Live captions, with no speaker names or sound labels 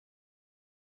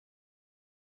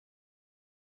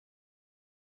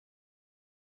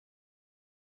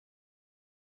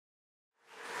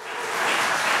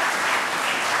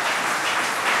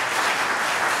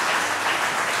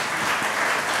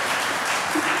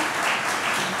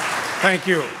Thank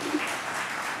you.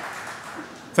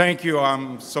 Thank you.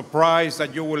 I'm surprised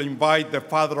that you will invite the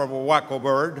father of a wacko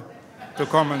bird to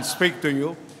come and speak to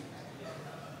you.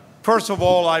 First of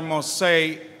all, I must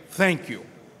say thank you.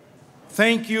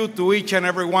 Thank you to each and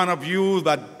every one of you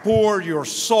that poured your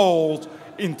souls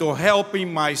into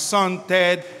helping my son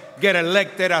Ted get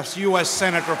elected as U.S.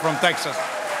 Senator from Texas.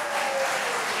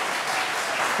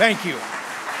 Thank you.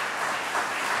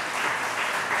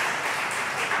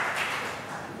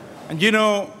 And you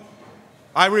know,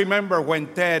 I remember when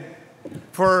Ted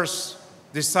first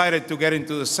decided to get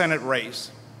into the Senate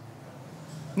race.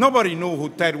 Nobody knew who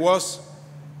Ted was.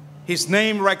 His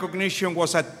name recognition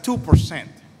was at 2%.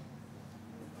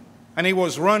 And he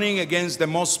was running against the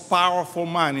most powerful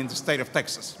man in the state of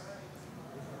Texas,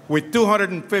 with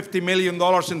 $250 million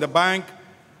in the bank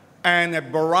and a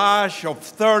barrage of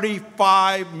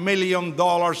 $35 million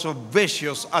of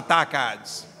vicious attack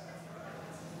ads.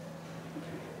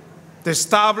 The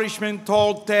establishment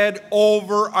told Ted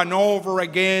over and over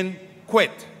again,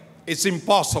 quit. It's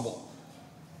impossible.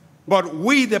 But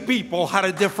we, the people, had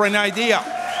a different idea.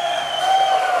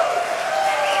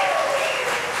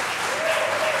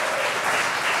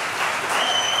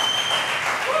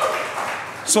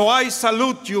 So I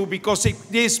salute you, because it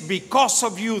is because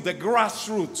of you, the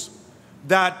grassroots,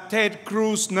 that Ted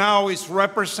Cruz now is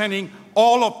representing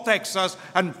all of Texas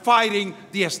and fighting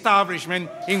the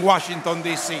establishment in Washington,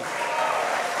 D.C.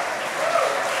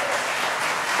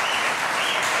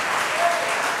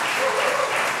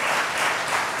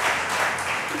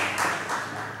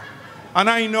 And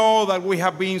I know that we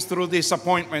have been through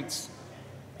disappointments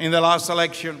in the last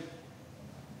election,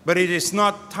 but it is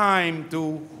not time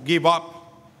to give up.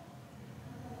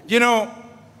 You know,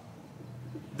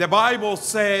 the Bible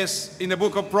says in the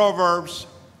book of Proverbs,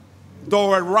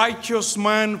 though a righteous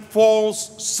man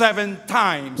falls 7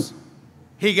 times,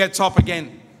 he gets up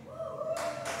again.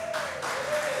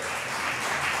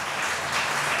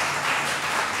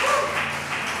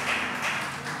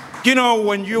 You know,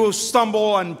 when you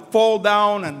stumble and fall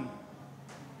down and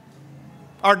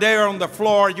are there on the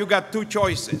floor, you got 2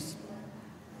 choices.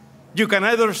 You can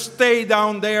either stay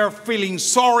down there feeling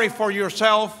sorry for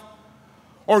yourself,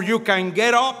 or you can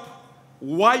get up,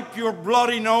 wipe your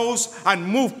bloody nose, and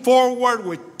move forward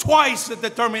with twice the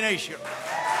determination.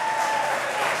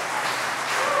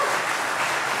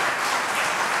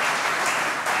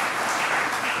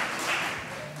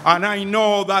 And I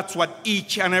know that's what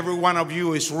each and every one of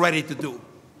you is ready to do.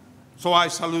 So I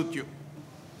salute you.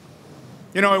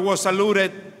 You know, it was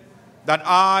alluded that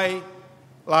I,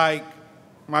 like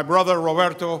my brother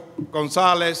Roberto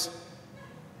Gonzalez,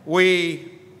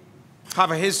 we have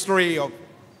a history of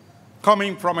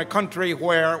coming from a country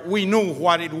where we knew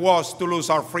what it was to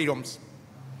lose our freedoms.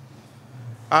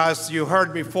 As you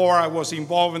heard before, I was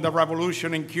involved in the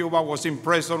revolution in Cuba, was in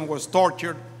prison, was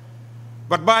tortured.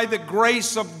 But by the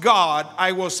grace of God,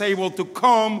 I was able to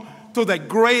come to the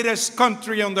greatest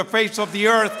country on the face of the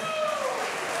earth.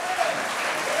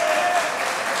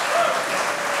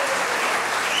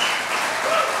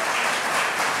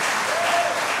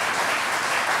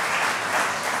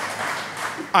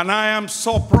 And I am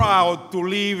so proud to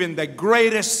live in the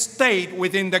greatest state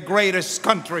within the greatest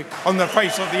country on the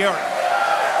face of the earth.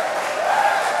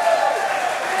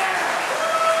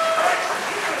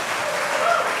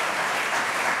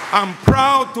 I'm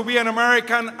proud to be an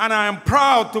American, and I am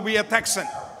proud to be a Texan.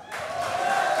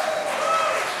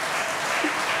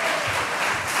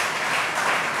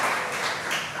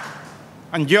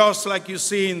 And just like you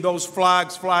see in those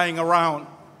flags flying around,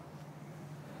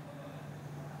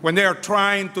 when they are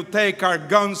trying to take our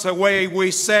guns away,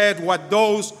 we said what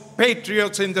those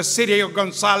patriots in the city of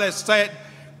Gonzales said: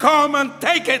 come and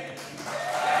take it.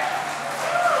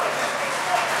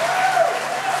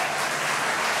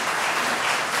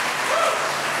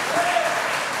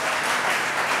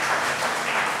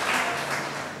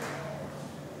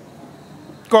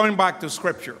 Going back to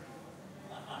Scripture.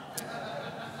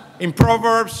 In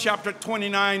Proverbs chapter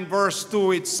 29, verse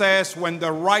 2, it says, when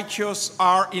the righteous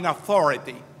are in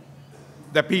authority,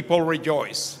 the people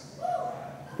rejoice.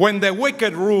 When the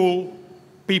wicked rule,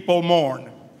 people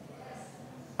mourn.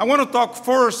 I want to talk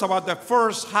first about the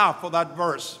first half of that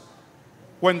verse.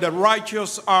 When the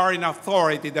righteous are in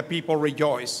authority, the people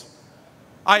rejoice.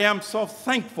 I am so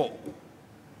thankful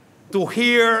to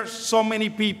hear so many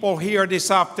people here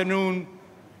this afternoon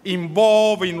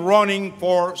involved in running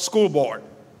for school board.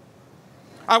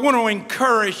 I want to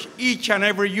encourage each and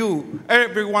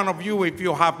every one of you, if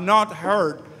you have not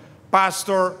heard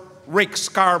Pastor Rick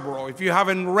Scarborough, if you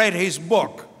haven't read his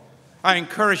book, I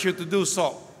encourage you to do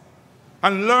so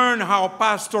and learn how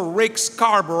Pastor Rick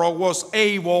Scarborough was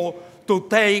able to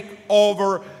take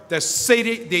over the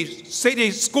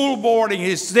city school board in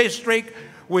his district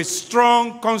with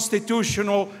strong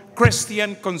constitutional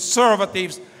Christian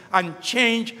conservatives and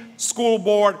change school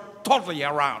board totally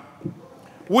around.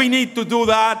 We need to do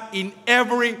that in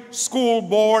every school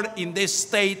board in this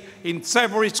state, in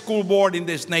every school board in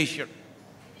this nation.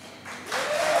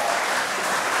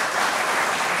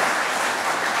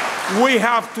 We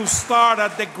have to start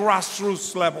at the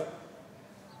grassroots level.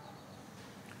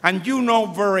 And you know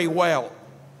very well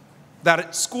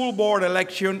that school board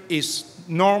election is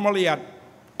normally at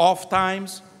off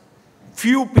times.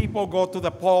 Few people go to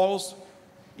the polls.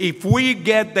 If we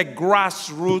get the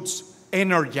grassroots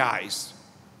energized,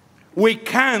 we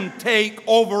can take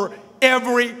over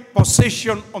every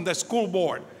position on the school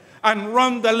board and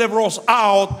run the liberals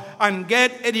out and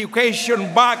get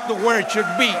education back to where it should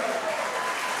be.